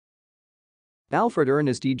Alfred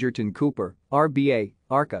Ernest Egerton Cooper, RBA,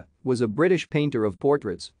 ARCA, was a British painter of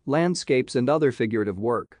portraits, landscapes and other figurative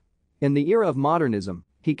work. In the era of modernism,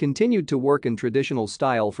 he continued to work in traditional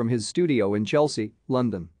style from his studio in Chelsea,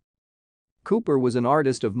 London. Cooper was an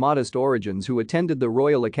artist of modest origins who attended the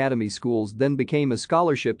Royal Academy schools, then became a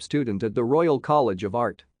scholarship student at the Royal College of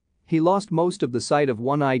Art. He lost most of the sight of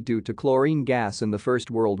one eye due to chlorine gas in the First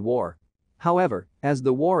World War. However, as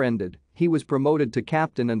the war ended, he was promoted to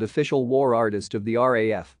captain and official war artist of the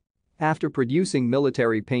RAF. After producing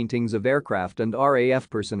military paintings of aircraft and RAF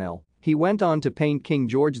personnel, he went on to paint King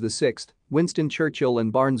George VI, Winston Churchill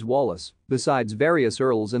and Barnes Wallis, besides various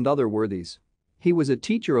earls and other worthies. He was a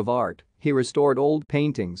teacher of art, he restored old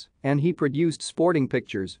paintings, and he produced sporting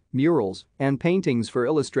pictures, murals, and paintings for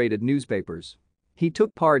illustrated newspapers. He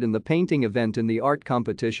took part in the painting event in the art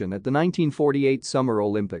competition at the 1948 Summer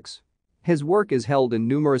Olympics. His work is held in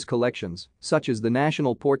numerous collections, such as the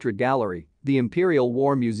National Portrait Gallery, the Imperial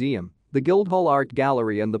War Museum, the Guildhall Art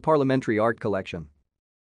Gallery and the Parliamentary Art Collection.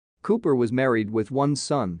 Cooper was married with one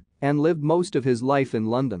son and lived most of his life in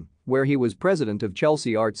London, where he was president of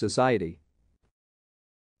Chelsea Art Society.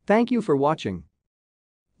 Thank you for watching.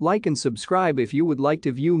 Like and subscribe if you would like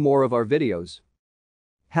to view more of our videos.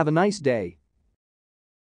 Have a nice day.